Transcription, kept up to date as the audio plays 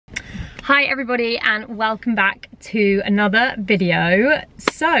Hi everybody and welcome back to another video.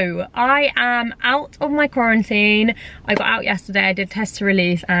 So I am out of my quarantine. I got out yesterday, I did test to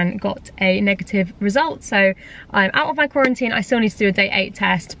release and got a negative result. So I'm out of my quarantine. I still need to do a day 8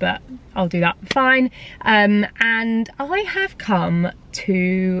 test, but I'll do that fine. And I have come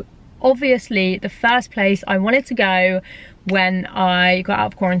to obviously the first place I wanted to go when I got out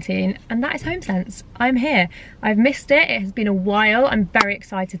of quarantine, and that is HomeSense. I'm here. I've missed it. It has been a while. I'm very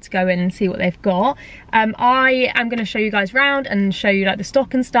excited to go in and see what they've got. I am going to show you guys around and show you like the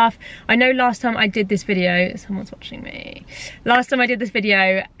stock and stuff. I know last time I did this video, someone's watching me. Last time I did this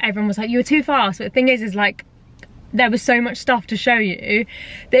video, everyone was like, you were too fast. But the thing is like, there was so much stuff to show you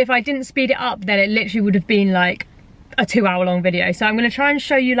that if I didn't speed it up, then it literally would have been like a 2-hour long video. So I'm going to try and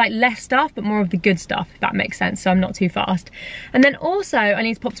show you like less stuff but more of the good stuff, if that makes sense, so I'm not too fast. And then also I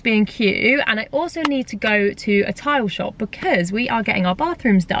need to pop to B&Q, and I also need to go to a tile shop because we are getting our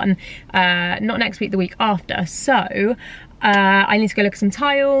bathrooms done not next week, the week after. So I need to go look at some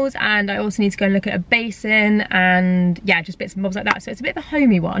tiles, and I also need to go and look at a basin, and yeah, just bits and bobs like that. So it's a bit of a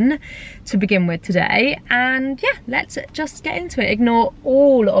homey one to begin with today. And yeah, let's just get into it. Ignore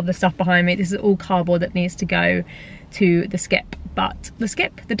all of the stuff behind me. This is all cardboard that needs to go to the skip. But the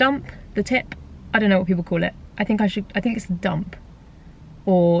skip, the dump, the tip, I don't know what people call it. I think it's the dump,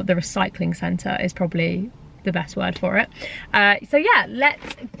 or the recycling centre is probably the best word for it. So yeah,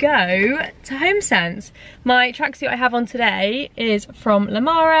 let's go to HomeSense. My tracksuit I have on today is from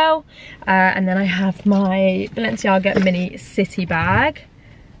Lamaro, and then I have my Balenciaga mini city bag,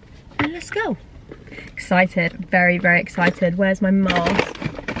 and let's go. Excited, very, very excited. Where's my mask?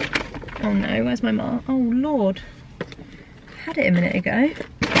 Oh no, where's my mask? Oh Lord, I had it a minute ago.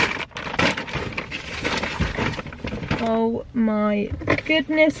 Oh my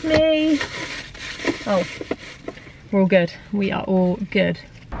goodness me. Oh, we're all good. We are all good.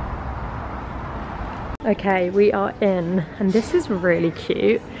 Okay, we are in, and this is really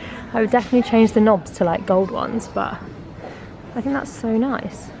cute. I would definitely change the knobs to like gold ones, but I think that's so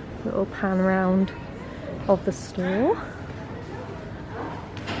nice. Little pan around of the store.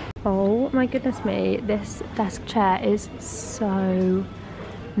 Oh my goodness me, this desk chair is so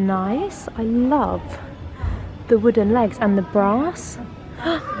nice. I love the wooden legs and the brass.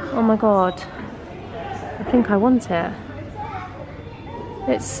 Oh my god, I think I want it.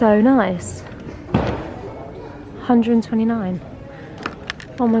 It's so nice. 129.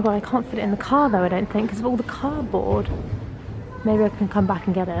 Oh my god, I can't fit it in the car though, I don't think, because of all the cardboard. Maybe I can come back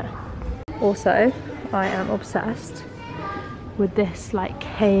and get it. Also, I am obsessed with this like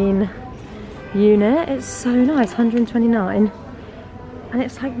cane unit. It's so nice, 129. And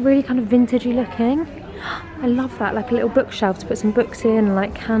it's like really kind of vintagey looking. I love that, like a little bookshelf to put some books in, and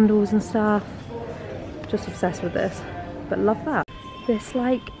like candles and stuff. Just obsessed with this, but love that. This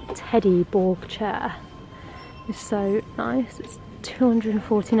like teddy Borg chair is so nice. It's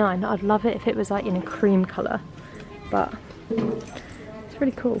 249. I'd love it if it was like in a cream colour, but it's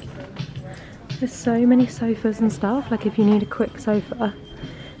really cool. There's so many sofas and stuff. Like if you need a quick sofa,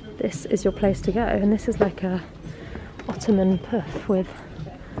 this is your place to go. And this is like a Ottoman puff with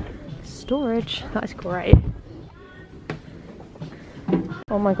storage. That's great.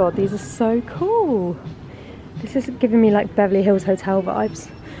 Oh my god, these are so cool. This is giving me like Beverly Hills Hotel vibes.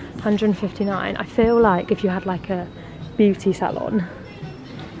 159. I feel like if you had like a beauty salon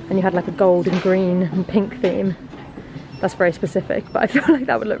and you had like a gold and green and pink theme, that's very specific, but I feel like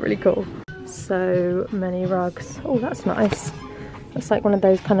that would look really cool. So many rugs. Oh, that's nice. That's like one of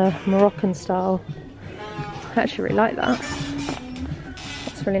those kind of Moroccan style. I actually really like that.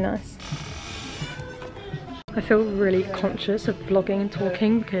 That's really nice. I feel really conscious of vlogging and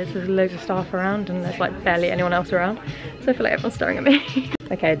talking because there's loads of staff around and there's like barely anyone else around. So I feel like everyone's staring at me.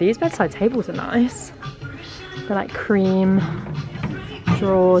 Okay, these bedside tables are nice. They're like cream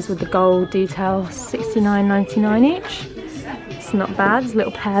drawers with the gold detail, $69.99 each. It's not bad, there's a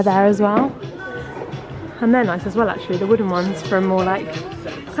little pair there as well. And they're nice as well actually, the wooden ones for a more like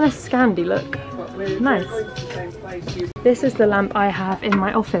kind of Scandi look. Nice. This is the lamp I have in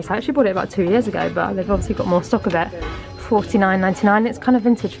my office. I actually bought it about 2 years ago, but they've obviously got more stock of it. $49.99. It's kind of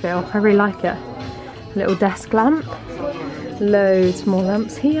vintage feel. I really like it. Little desk lamp. Loads more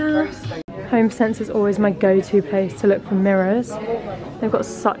lamps here. HomeSense is always my go-to place to look for mirrors. They've got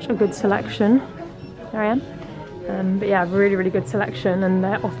such a good selection. There I am. But yeah, really, really good selection, and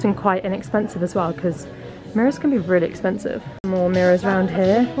they're often quite inexpensive as well because mirrors can be really expensive. More mirrors around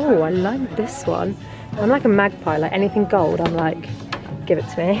here. Oh, I like this one. I'm like a magpie, like anything gold, I'm like, give it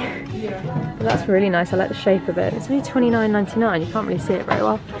to me. But that's really nice, I like the shape of it. It's only $29.99, you can't really see it very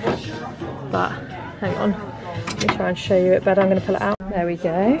well. But, hang on, let me try and show you it better. I'm going to pull it out. There we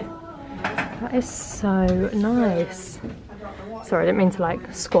go. That is so nice. Sorry, I didn't mean to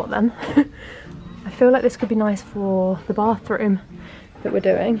like squat then. I feel like this could be nice for the bathroom that we're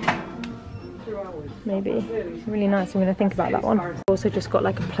doing. Maybe. Really nice. I'm going to think about that one. Also just got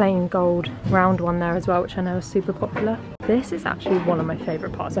like a plain gold round one there as well, which I know is super popular. This is actually one of my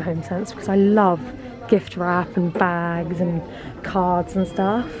favourite parts of HomeSense because I love gift wrap and bags and cards and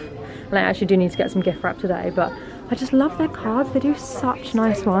stuff. And I actually do need to get some gift wrap today, but I just love their cards. They do such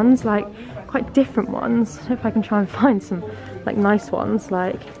nice ones, like quite different ones. I don't know if I can try and find some like nice ones.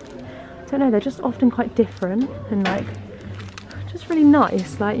 Like, I don't know, they're just often quite different and like just really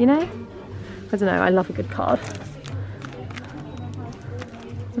nice, like, you know? I don't know, I love a good card. I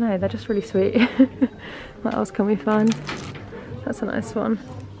don't know, they're just really sweet. What else can we find? That's a nice one.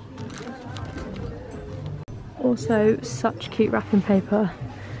 Also, such cute wrapping paper.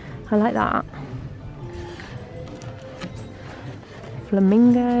 I like that.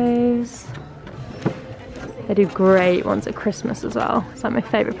 Flamingos. They do great ones at Christmas as well. It's like my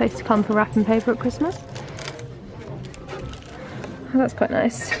favourite place to come for wrapping paper at Christmas. Oh, that's quite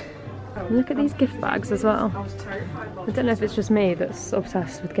nice. Look at these gift bags as well. I don't know if it's just me that's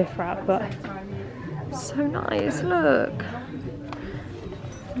obsessed with gift wrap, but so nice, look.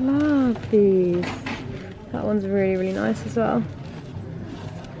 Love these. That one's really, really nice as well.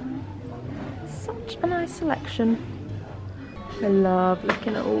 Such a nice selection. I love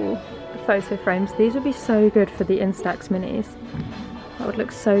looking at all the photo frames. These would be so good for the Instax minis. That would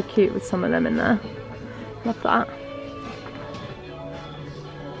look so cute with some of them in there. Love that.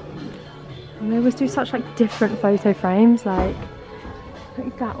 And they always do such like different photo frames, like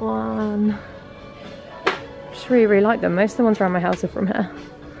that one. Just really, really like them. Most of the ones around my house are from here.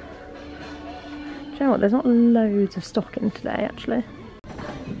 Do you know what? There's not loads of stock in today, actually.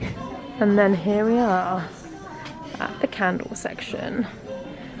 And then here we are at the candle section.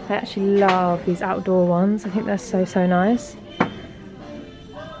 I actually love these outdoor ones. I think they're so, so nice.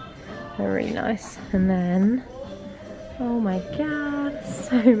 They're really nice. And then, oh my god,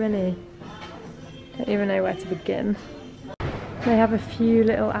 so many. Don't even know where to begin. They have a few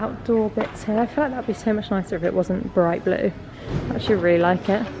little outdoor bits here. I feel like that'd be so much nicer if it wasn't bright blue. I actually really like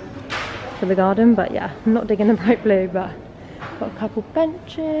it for the garden, but yeah, I'm not digging the bright blue, but got a couple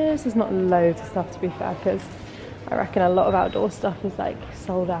benches. There's not loads of stuff, to be fair, because I reckon a lot of outdoor stuff is like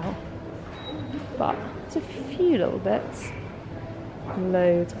sold out. But it's a few little bits.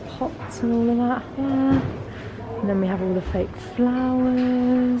 Loads of pots and all of that there. And then we have all the fake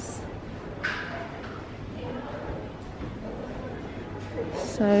flowers.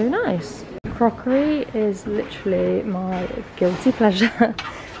 So nice. Crockery is literally my guilty pleasure.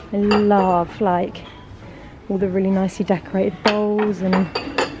 I love like all the really nicely decorated bowls and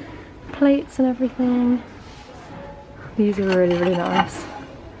plates and everything. These are really, really nice.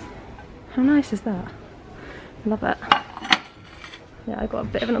 How nice is that? Love it. Yeah, I got a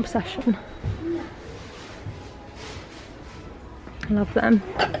bit of an obsession. Love them.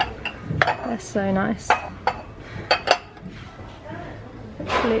 They're so nice.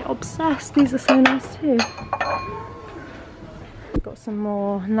 Literally obsessed. These are so nice too. Got some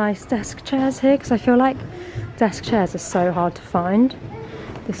more nice desk chairs here because I feel like desk chairs are so hard to find.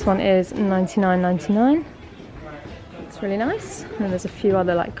 This one is $99.99. It's really nice. And then there's a few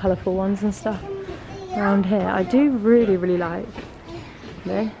other like colourful ones and stuff around here. I do really, really like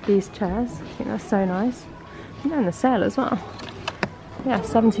these chairs. I think they're so nice. And they're in the sale as well. Yeah,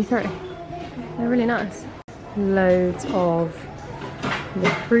 $73. They're really nice. Loads of Le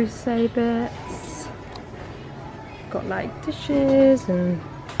Creuset bits. Got like dishes and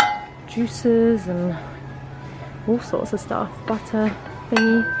juices and all sorts of stuff. Butter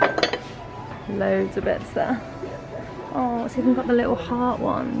thingy. Loads of bits there. Oh, it's even got the little heart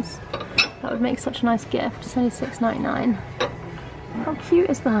ones. That would make such a nice gift. It's only $6.99. How cute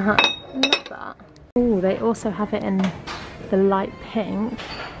is that? I love that. Oh, they also have it in the light pink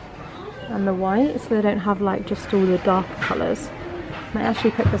and the white, so they don't have like just all the darker colours. Might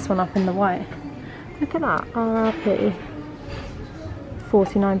actually pick this one up in the white. Look at that, RRP.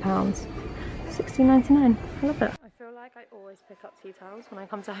 £49. $16.99. I love it. I feel like I always pick up tea towels when I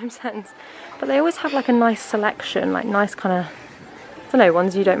come to HomeSense, but they always have like a nice selection, like nice kind of, I don't know,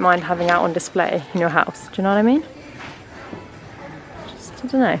 ones you don't mind having out on display in your house. Do you know what I mean? Just, I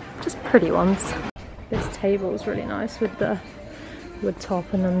don't know, just pretty ones. This table is really nice with the wood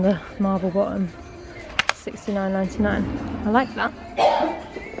top and then the marble bottom. $69.99. I like that.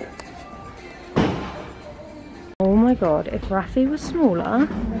 Oh my god, if Rafi was smaller,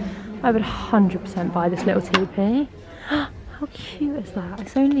 I would 100% buy this little teepee. How cute is that?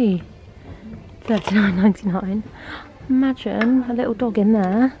 It's only $39.99. Imagine a little dog in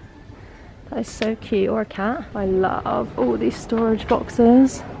there. That is so cute. Or a cat. I love all these storage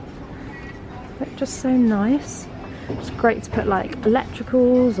boxes. They're just so nice. It's great to put like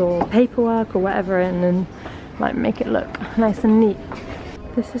electricals or paperwork or whatever in and like make it look nice and neat.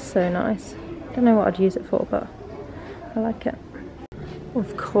 This is so nice. Don't know what I'd use it for, but I like it.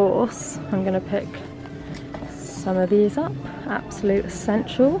 Of course, I'm gonna pick some of these up. Absolute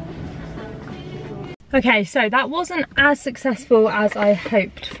essential. Okay, so that wasn't as successful as I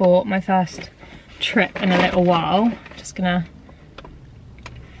hoped for my first trip in a little while. Just gonna,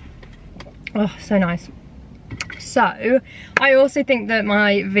 oh, so nice. So, I also think that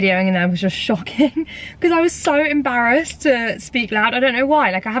my videoing in there was just shocking because I was so embarrassed to speak loud. I don't know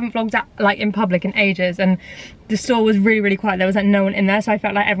why, like I haven't vlogged out, like in public in ages, and the store was really, really quiet. There was like no one in there, so I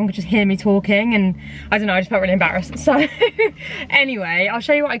felt like everyone could just hear me talking, and I don't know, I just felt really embarrassed. So, anyway, I'll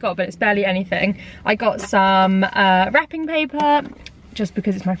show you what I got, but it's barely anything. I got some wrapping paper, just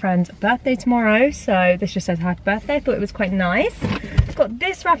because it's my friend's birthday tomorrow, so this just says happy birthday. I thought it was quite nice. Got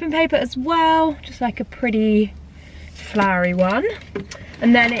this wrapping paper as well, just like a pretty flowery one.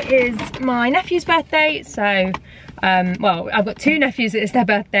 And then it is my nephew's birthday, so well, I've got two nephews, it's their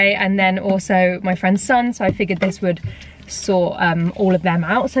birthday, and then also my friend's son, so I figured this would sort all of them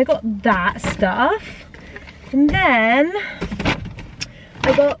out. So I got that stuff, and then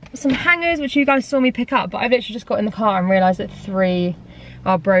I got some hangers which you guys saw me pick up, but I've literally just got in the car and realised that 3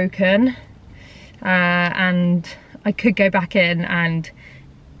 are broken, and I could go back in and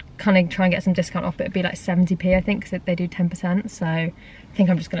kind of try and get some discount off, but it'd be like 70p I think, because they do 10%, so I think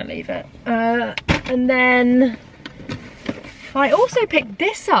I'm just gonna leave it. And then I also picked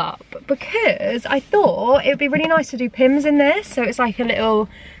this up because I thought it would be really nice to do Pimm's in this. So it's like a little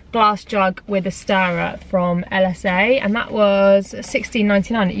glass jug with a stirrer from LSA, and that was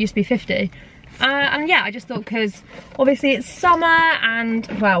 £16.99. It used to be £50. And yeah, I just thought, because obviously it's summer, and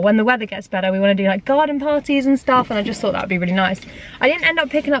well, when the weather gets better we want to do like garden parties and stuff, and I just thought that would be really nice. I didn't end up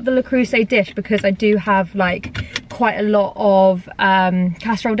picking up the Le Creuset dish because I do have like quite a lot of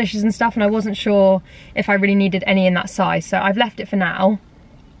casserole dishes and stuff, and I wasn't sure if I really needed any in that size, so I've left it for now.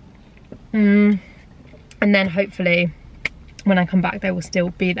 And then hopefully when I come back they will still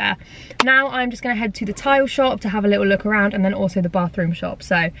be there. Now I'm just going to head to the tile shop to have a little look around, and then also the bathroom shop.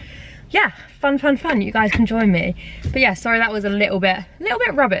 So yeah, fun, you guys can join me. But yeah, sorry that was a little bit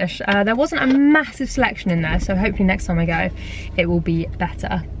rubbish. There wasn't a massive selection in there, so hopefully next time I go it will be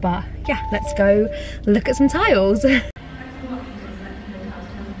better. But yeah, let's go look at some tiles.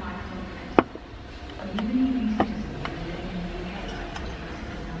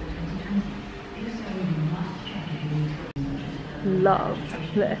 Love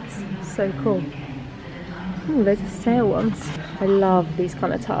this, so cool. Ooh, there's a sale ones. I love these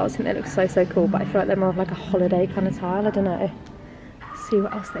kind of tiles. I think they look so cool, but I feel like they're more of like a holiday kind of tile. I don't know. Let's see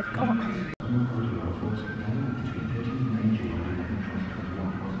what else they've got.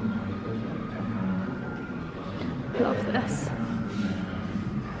 Love this.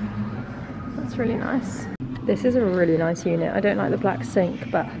 That's really nice. This is a really nice unit. I don't like the black sink,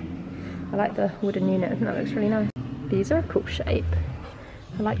 but I like the wooden unit. I think that looks really nice. These are a cool shape.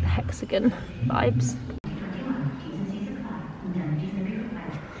 I like the hexagon vibes.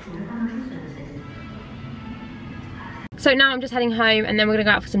 So now I'm just heading home, and then we're gonna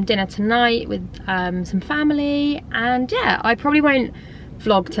go out for some dinner tonight with some family. And yeah, I probably won't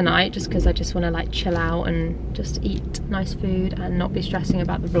vlog tonight just because I just want to like chill out and just eat nice food and not be stressing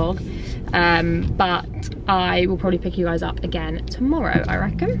about the vlog. But I will probably pick you guys up again tomorrow, I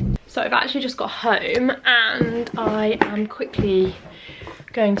reckon. So I've actually just got home, and I am quickly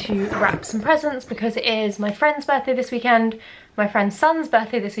going to wrap some presents because it is my friend's birthday this weekend, my friend's son's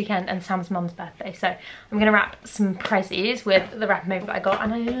birthday this weekend, and Sam's mum's birthday. So I'm gonna wrap some prezzies with the wrapping paper that I got,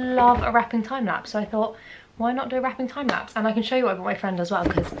 and I love a wrapping time lapse, so I thought, why not do a wrapping time lapse? And I can show you what I got my friend as well,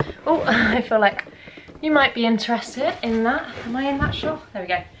 because oh, I feel like you might be interested in that. Am I in that shot? There we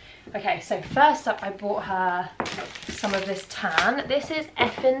go. Okay, so first up I bought her some of this tan. This is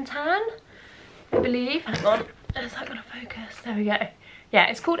Effin Tan, I believe. Hang on, is that gonna focus? There we go. Yeah,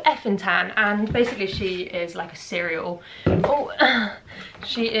 it's called Effin Tan, and basically she is like a cereal. Oh,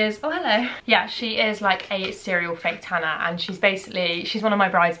 she is, oh hello. Yeah, she is like a cereal fake tanner, and she's one of my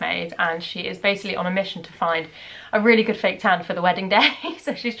bridesmaids, and she is basically on a mission to find a really good fake tan for the wedding day.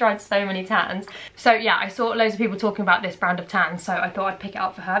 So she's tried so many tans. So yeah, I saw loads of people talking about this brand of tan, so I thought I'd pick it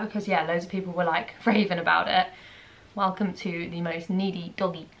up for her because yeah, loads of people were like raving about it. Welcome to the most needy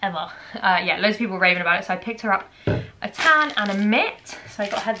doggy ever. Yeah, loads of people were raving about it, so I picked her up a tan and a mitt. So I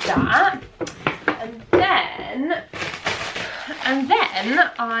got her that. And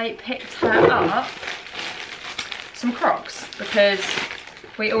then I picked her up some Crocs, because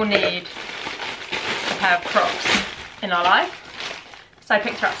we all need pair of Crocs in our life. So I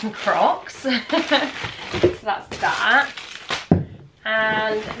picked her up some Crocs. So that's that.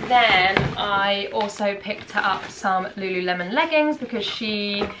 And then I also picked her up some Lululemon leggings because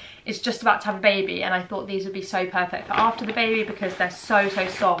she is just about to have a baby, and I thought these would be so perfect for after the baby because they're so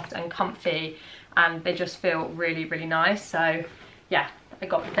soft and comfy, and they just feel really, really nice. So yeah, I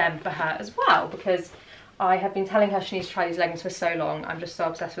got them for her as well because I have been telling her she needs to try these leggings for so long. I'm just so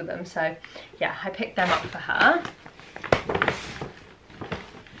obsessed with them. So yeah, I picked them up for her.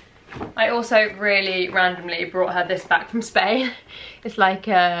 I also really randomly brought her this back from Spain. It's like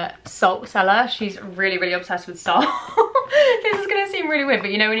a salt cellar. She's really, really obsessed with salt. This is gonna seem really weird,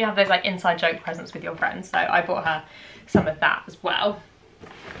 but you know when you have those like inside joke presents with your friends, so I bought her some of that as well.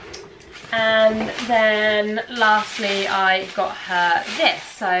 And then lastly, I got her this.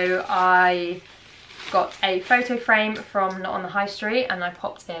 So I got a photo frame from Not on the High Street, and I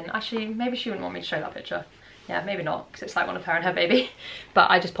popped in, actually maybe she wouldn't want me to show that picture. Yeah, maybe not, because it's like one of her and her baby.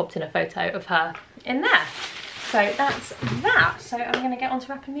 But I just popped in a photo of her in there. So that's that. So I'm going to get on to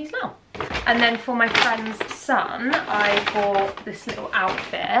wrapping these now. And then for my friend's son, I bought this little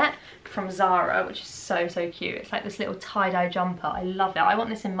outfit from Zara, which is so cute. It's like this little tie-dye jumper. I love it. I want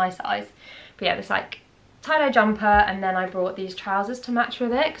this in my size. But yeah, this like tie-dye jumper, and then I brought these trousers to match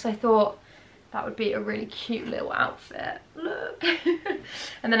with it because I thought that would be a really cute little outfit. Look.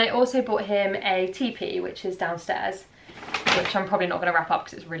 And then I also bought him a teepee, which is downstairs, which I'm probably not going to wrap up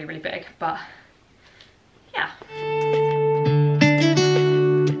because it's really, really big. But yeah.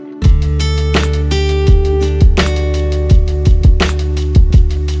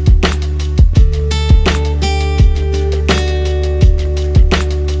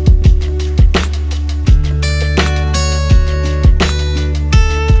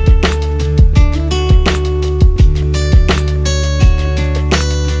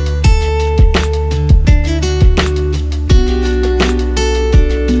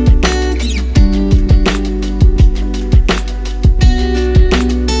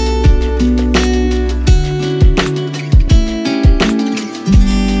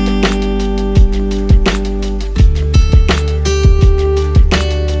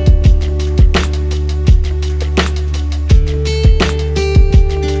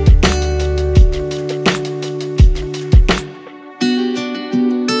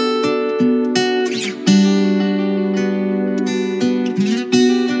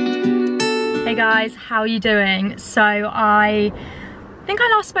 Hey guys, how are you doing? So I think I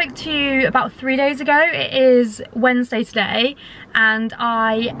last spoke to you about 3 days ago. It is Wednesday today, and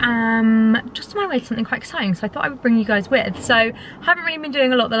I am just on my way to something quite exciting, so I thought I would bring you guys with. So I haven't really been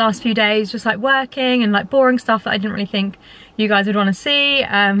doing a lot the last few days, just like working and like boring stuff that I didn't really think you guys would want to see.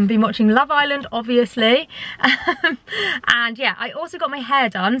 Been watching Love Island, obviously. And yeah, I also got my hair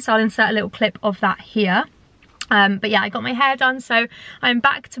done, so I'll insert a little clip of that here. But yeah, I got my hair done, so I'm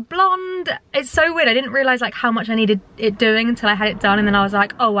back to blonde. It's so weird, I didn't realise like how much I needed it doing until I had it done, and then I was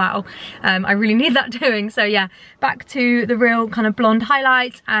like, oh wow, I really need that doing. So yeah, back to the real kind of blonde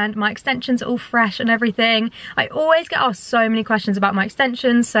highlights, and my extensions are all fresh and everything. I always get asked so many questions about my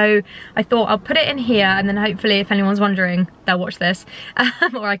extensions, so I thought I'll put it in here, and then hopefully if anyone's wondering, they'll watch this,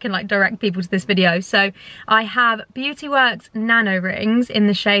 or I can like direct people to this video. So I have Beauty Works Nano Rings in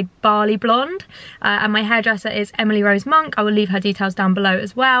the shade Barley Blonde, and my hairdresser is Emily Rose Monk. I will leave her details down below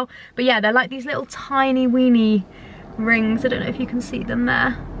as well. But yeah, they're like these little tiny weeny rings. I don't know if you can see them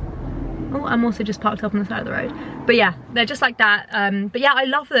there. Oh, I'm also just parked up on the side of the road. But yeah, they're just like that. But yeah, I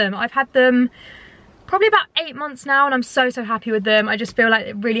love them. I've had them probably about 8 months now, and I'm so happy with them. I just feel like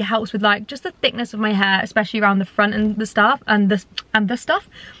it really helps with like just the thickness of my hair, especially around the front and the stuff, and the stuff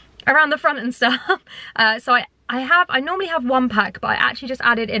around the front and stuff. So I normally have 1 pack, but I actually just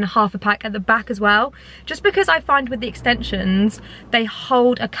added in half a pack at the back as well, just because I find with the extensions they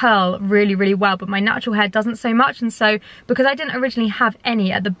hold a curl really well, but my natural hair doesn't so much. And so because I didn't originally have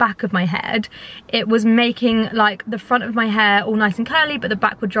any at the back of my head, it was making like the front of my hair all nice and curly, but the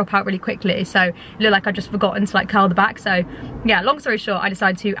back would drop out really quickly, so it looked like I'd just forgotten to like curl the back. So yeah, long story short, I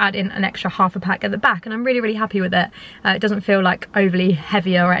decided to add in an extra half a pack at the back, and I'm really happy with it. It doesn't feel like overly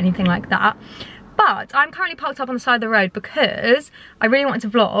heavier or anything like that. But I'm currently parked up on the side of the road because I really wanted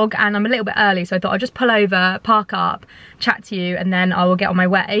to vlog, and I'm a little bit early, so I thought I'd just pull over, park up, chat to you, and then I will get on my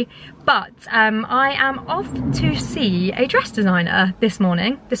way. But I am off to see a dress designer this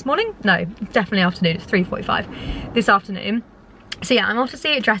morning. This morning? No, definitely afternoon. It's 3:45 this afternoon. So yeah, I'm off to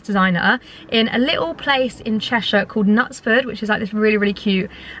see a dress designer in a little place in Cheshire called Knutsford, which is like this really, really cute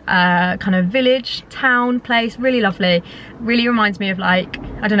kind of village, town place, really lovely. Really reminds me of like,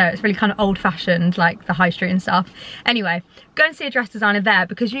 I don't know, it's really kind of old fashioned, like the high street and stuff. Anyway, go and see a dress designer there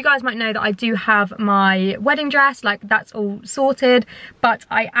because you guys might know that I do have my wedding dress, like that's all sorted, but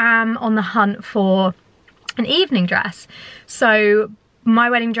I am on the hunt for an evening dress. So my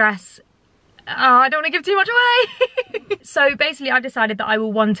wedding dress, I don't want to give too much away. So basically I've decided that I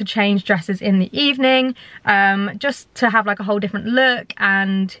will want to change dresses in the evening, just to have like a whole different look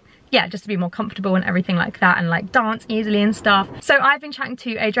and yeah, just to be more comfortable and everything like that and like dance easily and stuff. So I've been chatting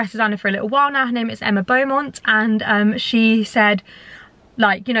to a dress designer for a little while now. Her name is Emma Beaumont, and she said,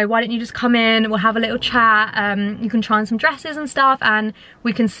 like, you know, why don't you just come in, we'll have a little chat, you can try on some dresses and stuff and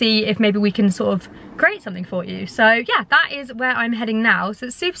we can see if maybe we can sort of create something for you. So yeah, that is where I'm heading now. So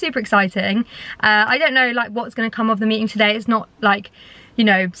it's super, super exciting. I don't know like what's going to come of the meeting today. It's not like, you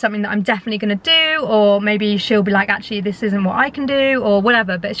know, something that I'm definitely going to do, or maybe she'll be like, actually this isn't what I can do or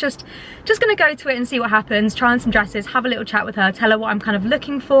whatever, but it's just going to go to it and see what happens, try on some dresses, have a little chat with her, tell her what I'm kind of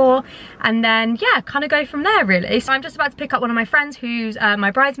looking for, and then yeah, kind of go from there really. So I'm just about to pick up one of my friends who's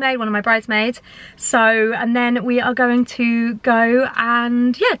my bridesmaid, one of my bridesmaids. So, and then we are going to go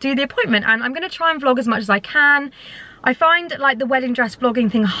and yeah, do the appointment, and I'm going to try and vlog as much as I can. I find like the wedding dress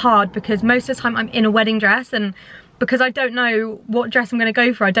vlogging thing hard because most of the time I'm in a wedding dress, and because I don't know what dress I'm going to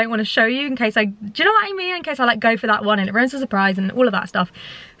go for, I don't want to show you in case do you know what I mean? In case I like go for that one and it ruins the surprise and all of that stuff.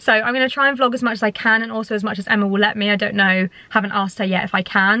 So I'm going to try and vlog as much as I can, and also as much as Emma will let me. I don't know, haven't asked her yet if I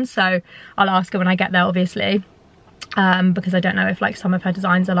can, so I'll ask her when I get there obviously. Because I don't know if like some of her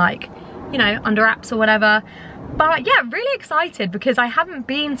designs are like, you know, under wraps or whatever. But yeah, really excited because I haven't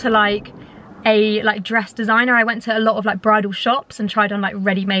been to like a dress designer. I went to a lot of like bridal shops and tried on like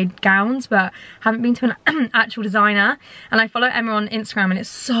ready-made gowns, but haven't been to an actual designer. And I follow Emma on Instagram, and it's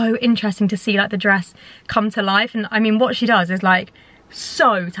so interesting to see like the dress come to life. And I mean, what she does is like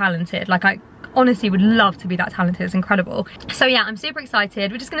so talented. Like I honestly would love to be that talented. It's incredible. So yeah, I'm super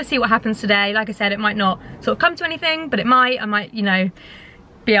excited. We're just gonna see what happens today. Like I said, it might not sort of come to anything, but it might. I might, you know,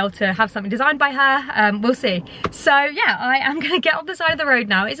 be able to have something designed by her. We'll see. So yeah, I am gonna get off the side of the road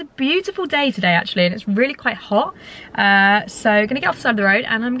now. It's a beautiful day today actually, and it's really quite hot. So gonna get off the side of the road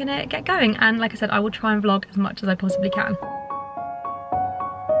and I'm gonna get going, and like I said, I will try and vlog as much as I possibly can.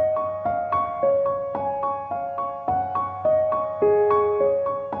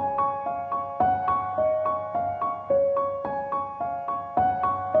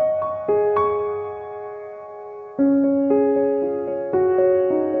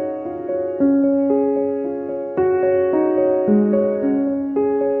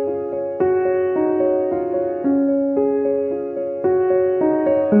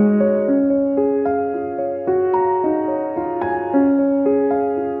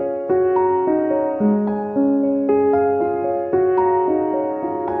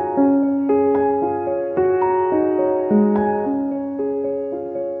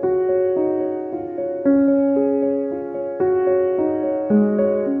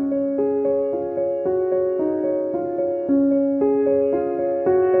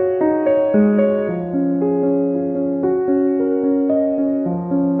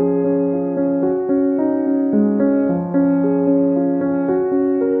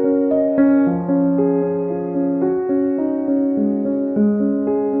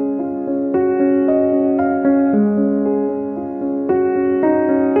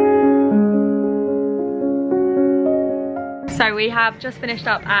 So we have just finished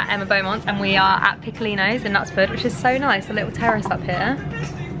up at Emma Beaumont's and we are at Piccolino's in Knutsford, which is so nice, a little terrace up here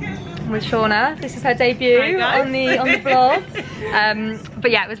with Shauna. This is her debut on the vlog.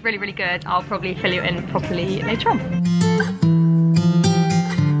 But yeah, it was really, really good. I'll probably fill you in properly later on.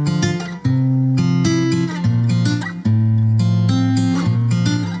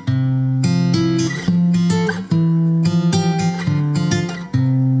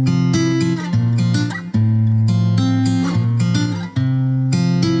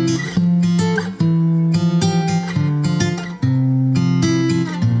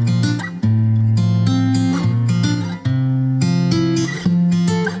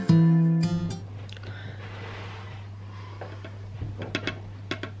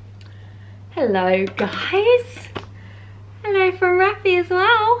 Hello guys, hello from Rafi as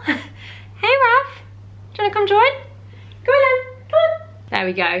well. Hey Raf, do you want to come join? Come on then, come on. There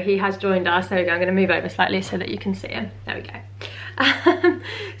we go, he has joined us. There we go, I'm going to move over slightly so that you can see him. There we go.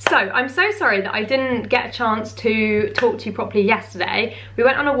 So I'm so sorry that I didn't get a chance to talk to you properly yesterday. We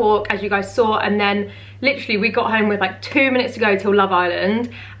went on a walk, as you guys saw, and then literally we got home with like 2 minutes to go till Love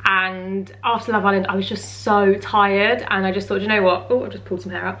Island. And after Love Island, I was just so tired, and I just thought, you know what? Oh, I just pulled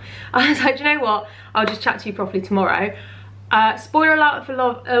some hair out. I was like, you know what? I'll just chat to you properly tomorrow. Spoiler alert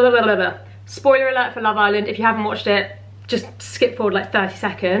for Spoiler alert for Love Island. If you haven't watched it, just skip forward like 30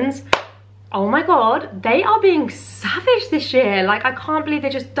 seconds. Oh my god, they are being savage this year. Like, I can't believe they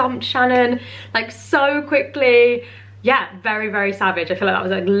just dumped Shannon like so quickly. Yeah, very, very savage. I feel like that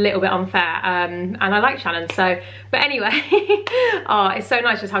was a little bit unfair. And I like Shannon, so, but anyway. Oh, it's so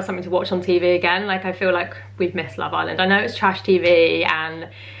nice just to have something to watch on TV again. Like, I feel like we've missed Love Island. I know it's trash TV and,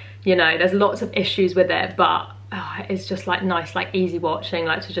 you know, there's lots of issues with it, but oh, it's just like nice, like easy watching,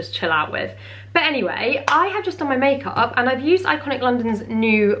 like to just chill out with. But anyway, I have just done my makeup and I've used Iconic London's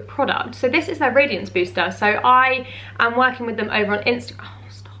new product. So this is their Radiance Booster. So I am working with them over on Instagram. Oh,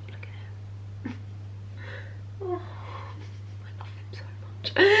 stop, look at him. Oh, I love him so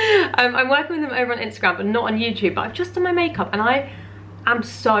much. I'm working with them over on Instagram, but not on YouTube. But I've just done my makeup and I'm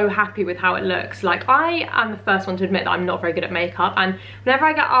so happy with how it looks. Like, I am the first one to admit that I'm not very good at makeup, and whenever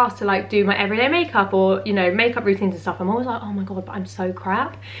I get asked to like do my everyday makeup or, you know, makeup routines and stuff, I'm always like, oh my god, but I'm so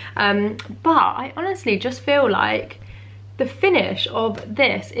crap. But I honestly just feel like the finish of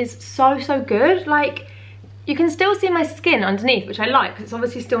this is so good. Like, you can still see my skin underneath, which I like because it's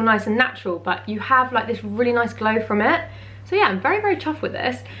obviously still nice and natural, but you have like this really nice glow from it. So yeah, I'm very chuffed with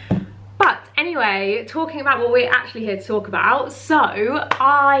this. But anyway, talking about what we're actually here to talk about. So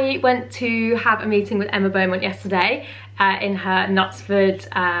I went to have a meeting with Emma Beaumont yesterday in her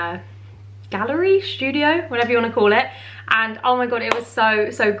Knutsford gallery, studio, whatever you want to call it. And oh my god, it was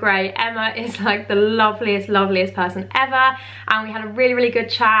so great. Emma is like the loveliest person ever, and we had a really good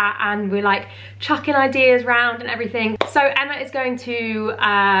chat, and we're like chucking ideas around and everything. So Emma is going to,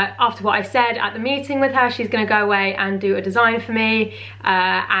 after what I said at the meeting with her, she's going to go away and do a design for me,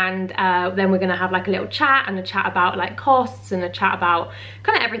 and then we're going to have like a little chat, and a chat about like costs, and a chat about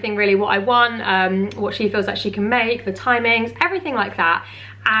kind of everything really, what I want, what she feels like she can make, the timings, everything like that.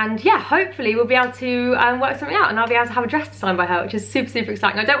 And yeah, hopefully we'll be able to work something out, and I'll be able to have a dress designed by her, which is super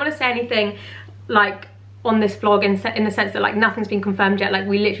exciting. I don't want to say anything like on this vlog in the sense that like nothing's been confirmed yet. Like,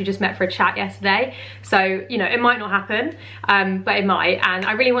 we literally just met for a chat yesterday, so you know, it might not happen, but it might. And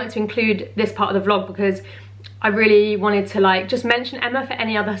I really wanted to include this part of the vlog because I really wanted to like just mention Emma for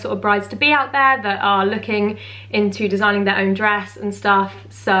any other sort of brides to be out there that are looking into designing their own dress and stuff.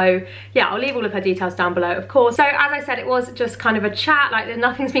 So yeah, I'll leave all of her details down below, of course. So as I said, it was just kind of a chat, like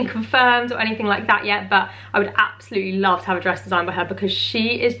nothing's been confirmed or anything like that yet, but I would absolutely love to have a dress designed by her because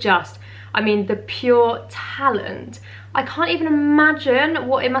she is just, I mean, the pure talent. I can't even imagine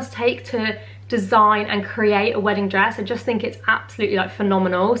what it must take to design and create a wedding dress. I just think it's absolutely like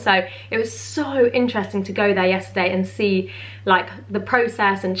phenomenal. So it was so interesting to go there yesterday and see like the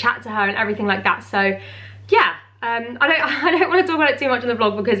process and chat to her and everything like that. So yeah, I don't want to talk about it too much in the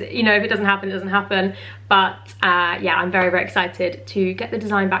vlog because, you know, if it doesn't happen, it doesn't happen. But yeah, I'm very excited to get the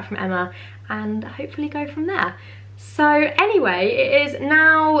design back from Emma and hopefully go from there. So anyway, it is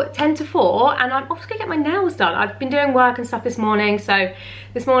now 10 to 4 and I'm off to go get my nails done. I've been doing work and stuff this morning. So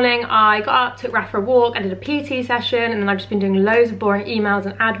this morning I got up, took Raph for a walk, I did a PT session, and then I've just been doing loads of boring emails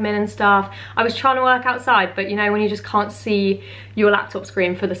and admin and stuff. I was trying to work outside, but you know, when you just can't see your laptop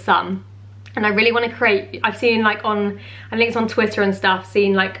screen for the sun. And I really want to create, I've seen like on, I think it's on Twitter and stuff,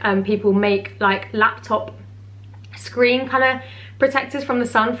 seen like people make like laptop screen kind of protectors from the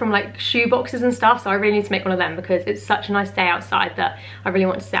sun from like shoe boxes and stuff. So I really need to make one of them because it's such a nice day outside that I really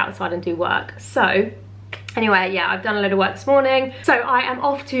want to stay outside and do work. So anyway, yeah, I've done a load of work this morning. So I am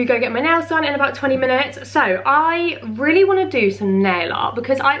off to go get my nails done in about 20 minutes. So I really want to do some nail art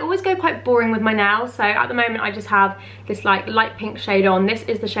because I always go quite boring with my nails. So at the moment I just have this like light pink shade on. This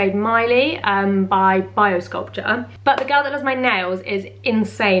is the shade Miley by Biosculpture. But the girl that does my nails is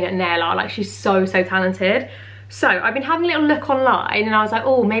insane at nail art. Like, she's so talented. So I've been having a little look online and I was like,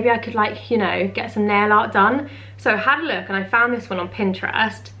 oh, maybe I could like, you know, get some nail art done. So I had a look and I found this one on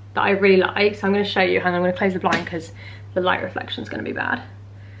Pinterest that I really like. So I'm going to show you, and I'm going to close the blind because the light reflection is going to be bad.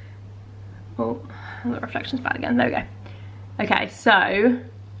 Oh, the reflection's bad again. There we go. Okay, so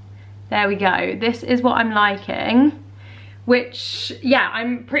there we go. This is what I'm liking, which, yeah,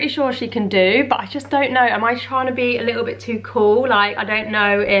 I'm pretty sure she can do, but I just don't know. Am I trying to be a little bit too cool? Like, I don't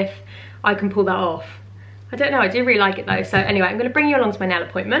know if I can pull that off. I don't know, I do really like it though. So anyway, I'm going to bring you along to my nail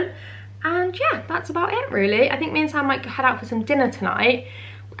appointment. And yeah, that's about it really. I think me and Sam might head out for some dinner tonight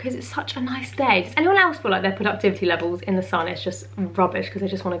because it's such a nice day. Does anyone else feel like their productivity levels in the sun is just rubbish because they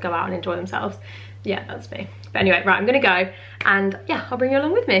just want to go out and enjoy themselves? Yeah, that's me. But anyway, right, I'm gonna go, and yeah, I'll bring you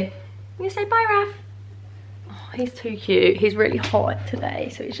along with me. I'm gonna say bye, Raph. Oh, he's too cute. He's really hot today,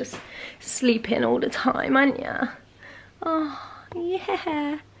 so he's just sleeping all the time, aren't ya? Oh,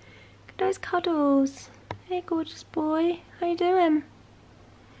 yeah. Look at those cuddles. Hey, gorgeous boy. How you doing?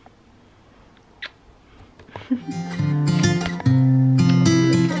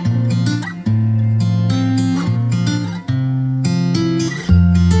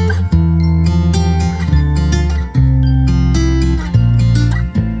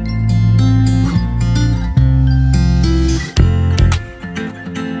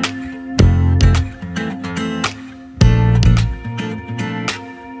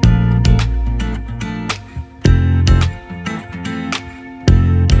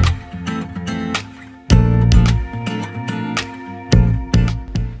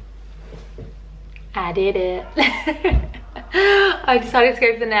 I did it. I decided to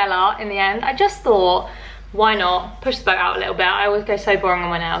go for the nail art in the end. I just thought, why not push the boat out a little bit. I always go so boring on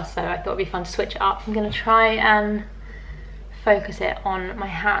my nails, so I thought it'd be fun to switch it up. I'm gonna try and focus it on my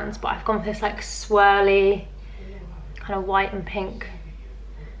hands, but I've gone for this like swirly kind of white and pink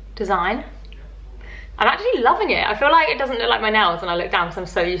design. I'm actually loving it. I feel like it doesn't look like my nails when I look down, because I'm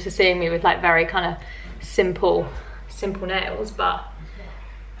so used to seeing me with like very kind of simple nails, but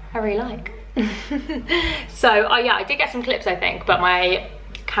I really like. So yeah, I did get some clips I think, but my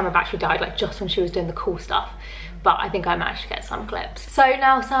camera battery died like just when she was doing the cool stuff, but I think I managed to get some clips. So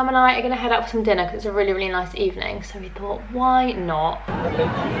now Sam and I are gonna head out for some dinner because it's a really nice evening, so we thought why not.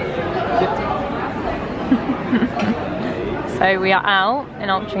 So we are out in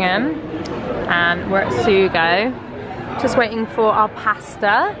Altrincham and we're at Sugo just waiting for our pasta.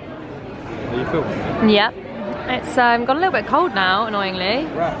 Are you filming? Yep. It's got a little bit cold now, annoyingly.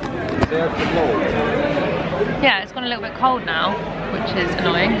 Yeah, it's gone a little bit cold now, which is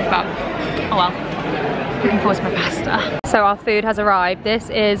annoying, but oh well. Looking forward to my pasta. So our food has arrived. This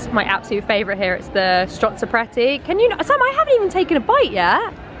is my absolute favourite here. It's the strozza preti. Can you, Sam, I haven't even taken a bite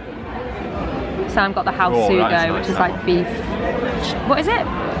yet. Sam got the house Sugo, nice, which is like beef. What is it?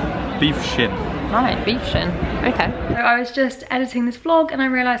 Beef shin. Right, beef shin. Okay. So I was just editing this vlog and I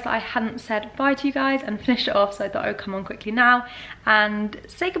realised that I hadn't said bye to you guys and finished it off, so I thought I would come on quickly now and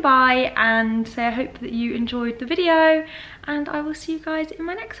say goodbye and say I hope that you enjoyed the video, and I will see you guys in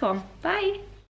my next one. Bye!